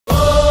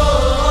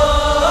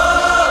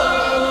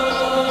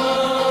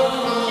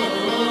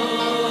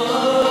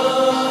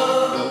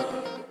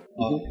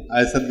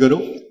Hi Sadhguru.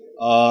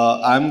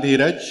 I'm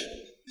Dheeraj.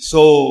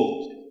 So,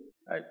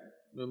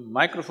 The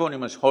microphone, you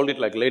must hold it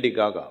like Lady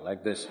Gaga,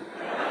 like this.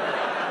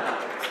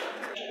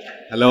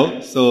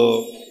 hello. So,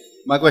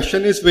 my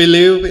question is, we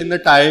live in the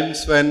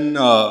times when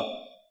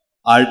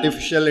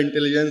artificial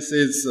intelligence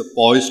is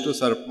poised to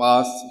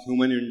surpass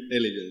human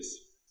intelligence.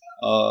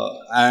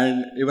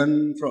 And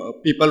even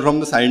people from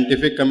the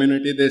scientific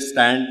community, they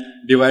stand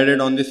divided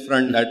on this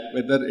front that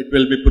whether it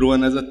will be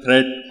proven as a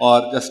threat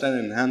or just an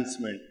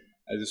enhancement.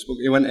 As you spoke,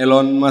 even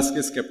Elon Musk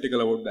is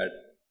skeptical about that.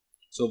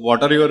 So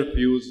what are your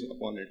views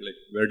upon it? Like,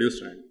 where do you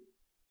stand?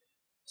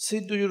 See,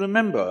 do you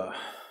remember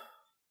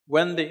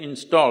when they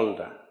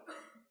installed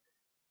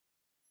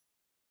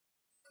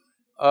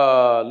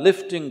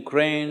lifting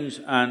cranes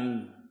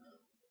and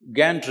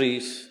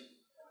gantries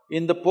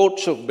in the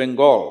ports of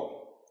Bengal?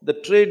 The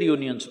trade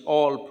unions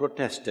all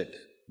protested,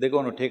 they're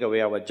going to take away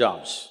our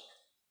jobs.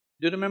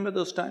 Do you remember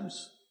those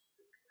times?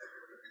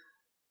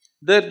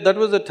 That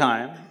was a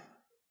time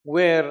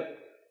where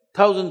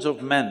thousands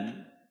of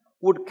men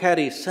would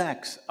carry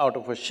sacks out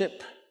of a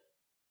ship.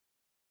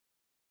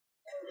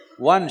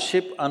 One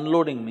ship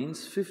unloading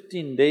means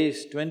 15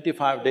 days,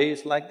 25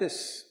 days like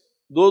this.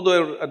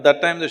 Though at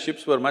that time the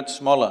ships were much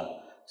smaller,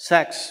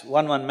 sacks,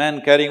 one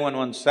man carrying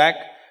one sack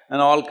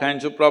and all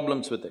kinds of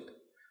problems with it.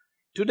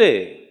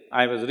 Today,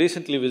 I was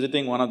recently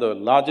visiting one of the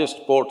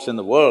largest ports in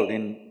the world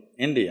in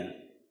India.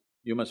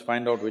 You must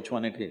find out which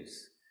one it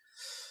is.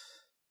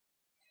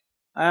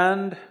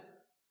 And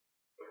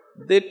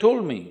they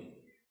told me,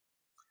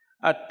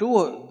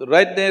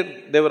 right there,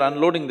 they were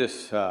unloading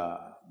this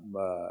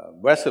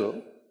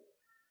vessel.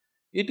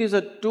 It is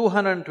at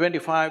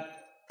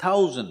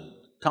 225,000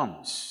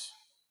 tons.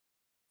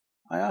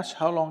 I asked,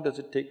 how long does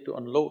it take to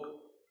unload?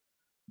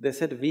 They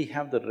said, we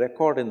have the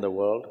record in the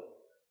world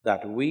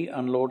that we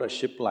unload a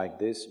ship like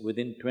this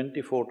within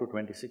 24 to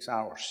 26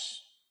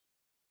 hours.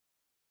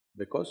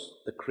 Because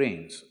the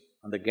cranes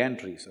and the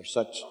gantries are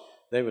such,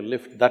 they will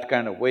lift that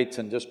kind of weights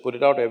and just put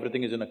it out,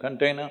 everything is in a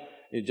container,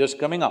 it's just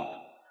coming out.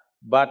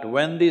 But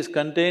when these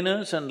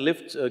containers and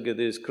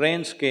these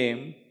cranes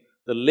came,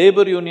 the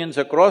labor unions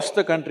across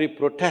the country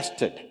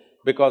protested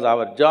because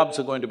our jobs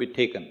are going to be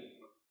taken.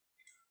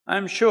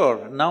 I'm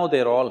sure now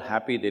they're all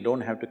happy, they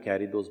don't have to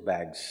carry those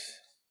bags.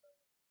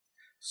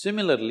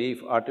 Similarly,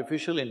 if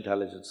artificial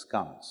intelligence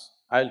comes,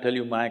 I'll tell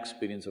you my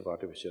experience of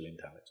artificial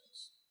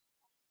intelligence.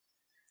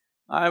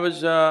 I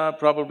was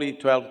probably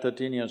 12,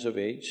 13 years of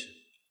age,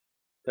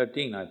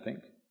 13 I think.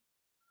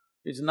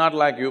 It's not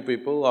like you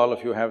people, all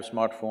of you have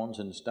smartphones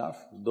and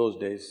stuff, those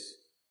days.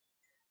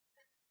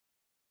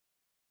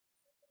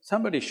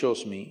 Somebody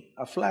shows me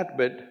a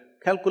flatbed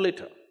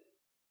calculator.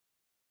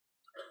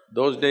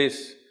 Those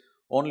days,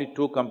 only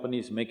two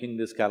companies making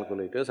these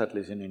calculators, at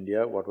least in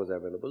India, what was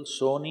available,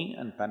 Sony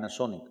and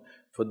Panasonic.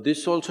 For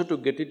this also to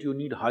get it, you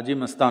need Haji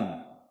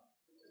Mastan.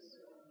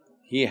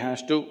 He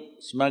has to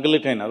smuggle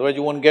it in, otherwise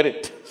you won't get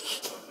it.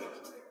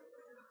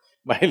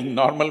 By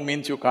normal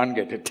means you can't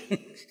get it.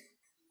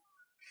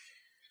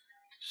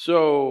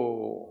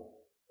 So,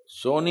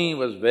 Sony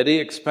was very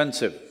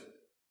expensive,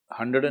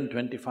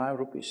 125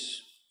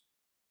 rupees.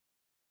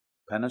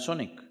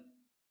 Panasonic,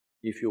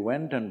 if you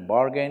went and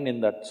bargained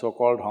in that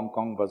so-called Hong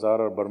Kong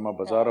bazaar or Burma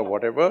bazaar or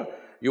whatever,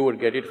 you would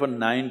get it for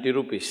 90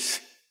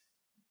 rupees.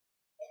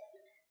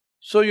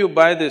 So you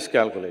buy this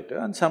calculator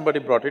and somebody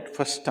brought it,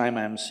 first time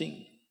I am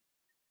seeing.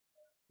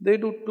 They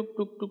do tuk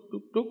tuk tuk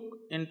tuk tuk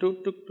into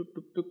tuk tuk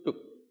tuk tuk tuk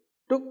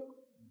tuk.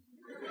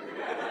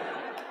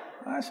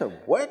 I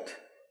said, what?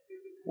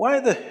 Why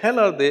the hell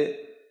are they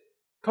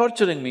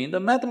torturing me in the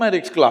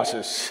mathematics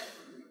classes?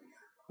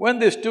 When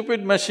this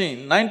stupid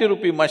machine,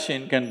 90-rupee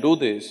machine can do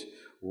this,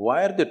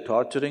 why are they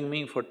torturing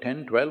me for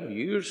 10, 12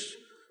 years,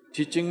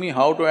 teaching me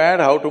how to add,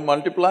 how to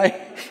multiply?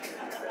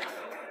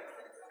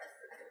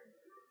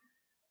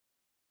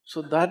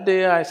 So that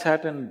day I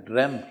sat and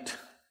dreamt,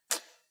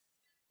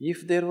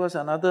 if there was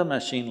another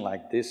machine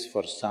like this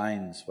for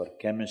science, for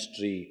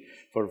chemistry,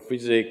 for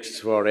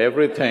physics, for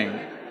everything,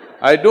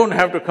 I don't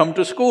have to come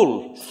to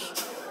school.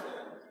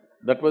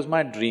 That was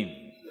my dream.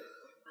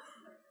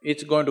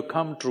 It's going to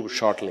come true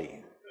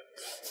shortly.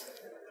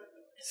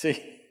 See,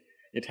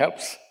 it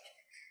helps.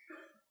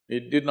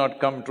 It did not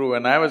come true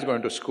when I was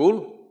going to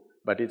school,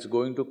 but it's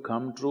going to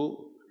come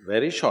true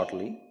very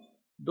shortly.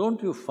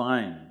 Don't you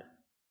find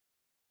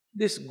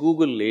this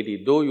Google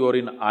lady, though you're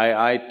in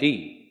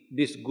IIT,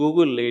 this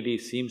Google lady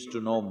seems to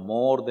know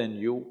more than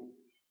you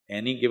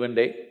any given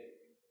day?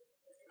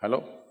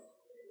 Hello?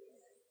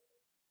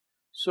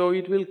 So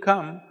it will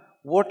come,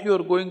 what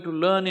you're going to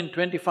learn in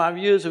 25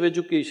 years of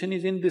education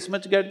is in this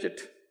much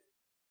gadget.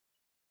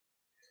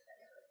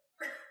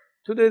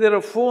 Today there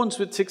are phones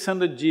with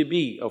 600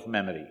 GB of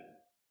memory.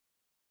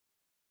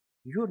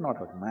 You're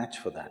not a match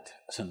for that,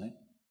 isn't it?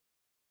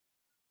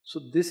 So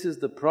this is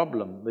the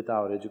problem with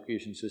our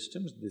education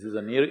systems, this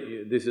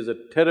is a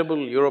terrible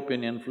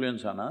European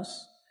influence on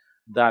us,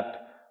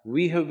 that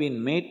we have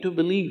been made to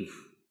believe,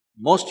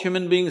 most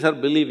human beings are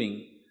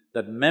believing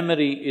that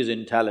memory is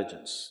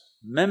intelligence.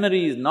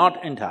 Memory is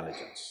not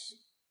intelligence.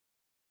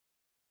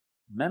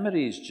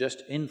 Memory is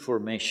just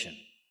information.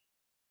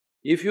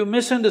 If you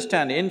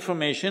misunderstand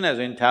information as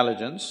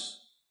intelligence,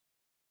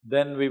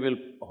 then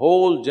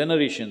whole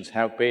generations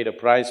have paid a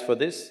price for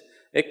this,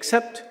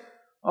 except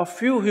a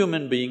few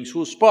human beings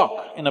who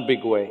spoke in a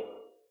big way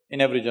in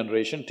every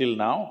generation till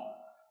now.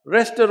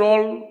 Rest are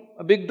all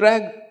a big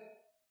drag.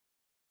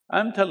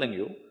 I'm telling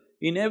you,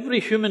 in every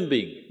human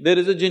being, there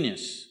is a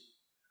genius.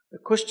 The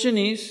question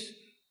is,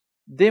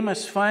 they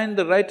must find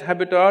the right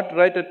habitat,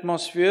 right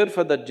atmosphere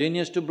for that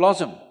genius to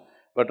blossom.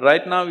 But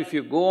right now, if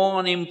you go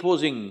on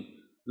imposing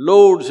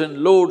loads and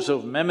loads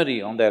of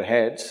memory on their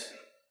heads,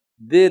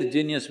 their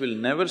genius will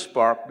never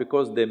spark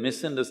because they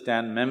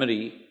misunderstand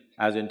memory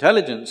as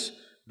intelligence.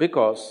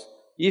 Because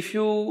if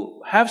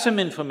you have some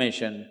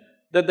information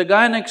that the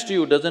guy next to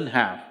you doesn't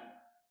have,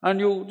 and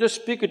you just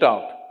speak it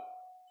out,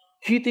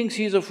 he thinks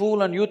he's a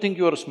fool and you think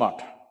you're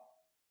smart.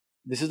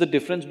 This is the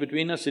difference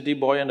between a city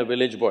boy and a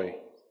village boy.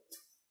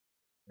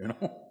 You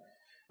know,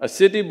 a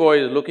city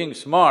boy is looking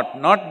smart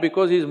not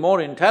because he's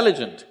more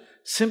intelligent,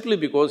 simply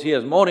because he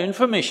has more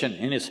information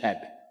in his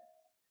head.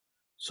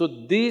 So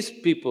these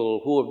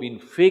people who have been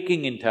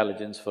faking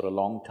intelligence for a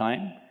long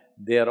time,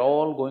 they are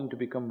all going to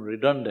become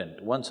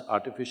redundant once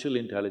artificial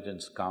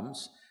intelligence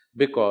comes,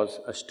 because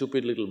a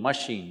stupid little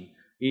machine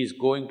is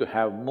going to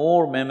have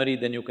more memory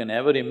than you can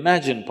ever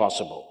imagine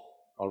possible,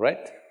 all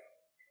right?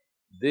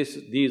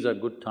 These are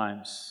good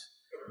times,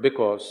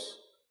 because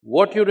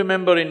what you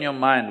remember in your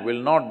mind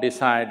will not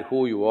decide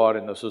who you are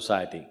in the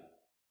society.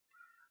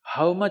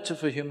 How much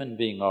of a human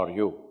being are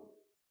you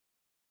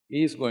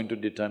is going to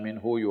determine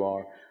who you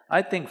are.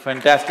 I think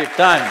fantastic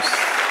times.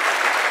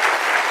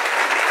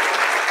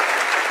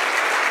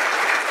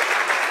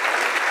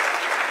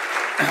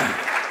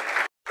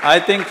 I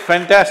think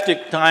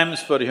fantastic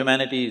times for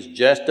humanity is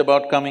just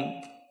about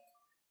coming.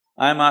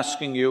 I'm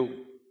asking you,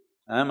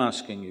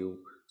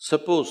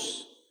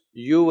 suppose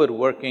you were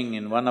working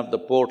in one of the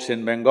ports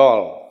in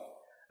Bengal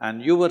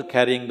and you were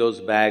carrying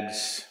those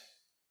bags,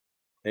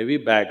 heavy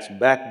bags,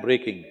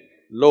 back-breaking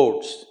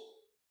loads,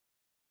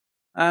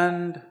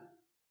 and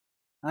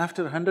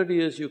after 100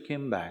 years you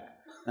came back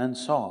and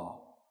saw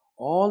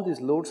all these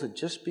loads are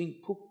just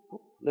being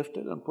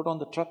lifted and put on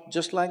the truck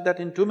just like that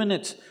in 2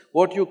 minutes,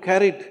 what you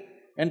carried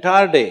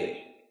entire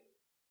day.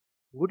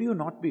 Would you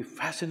not be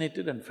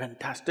fascinated and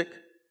fantastic?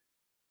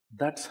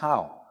 That's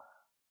how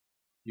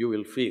you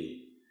will feel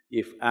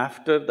if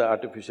after the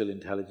artificial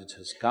intelligence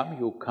has come,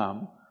 you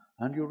come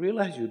and you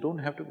realize you don't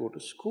have to go to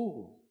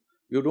school.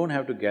 You don't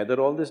have to gather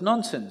all this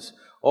nonsense.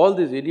 All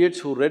these idiots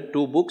who read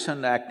 2 books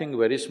and acting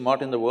very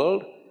smart in the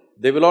world,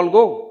 they will all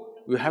go.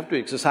 You have to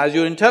exercise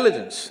your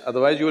intelligence,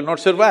 otherwise you will not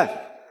survive.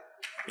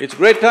 It's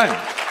great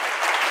time.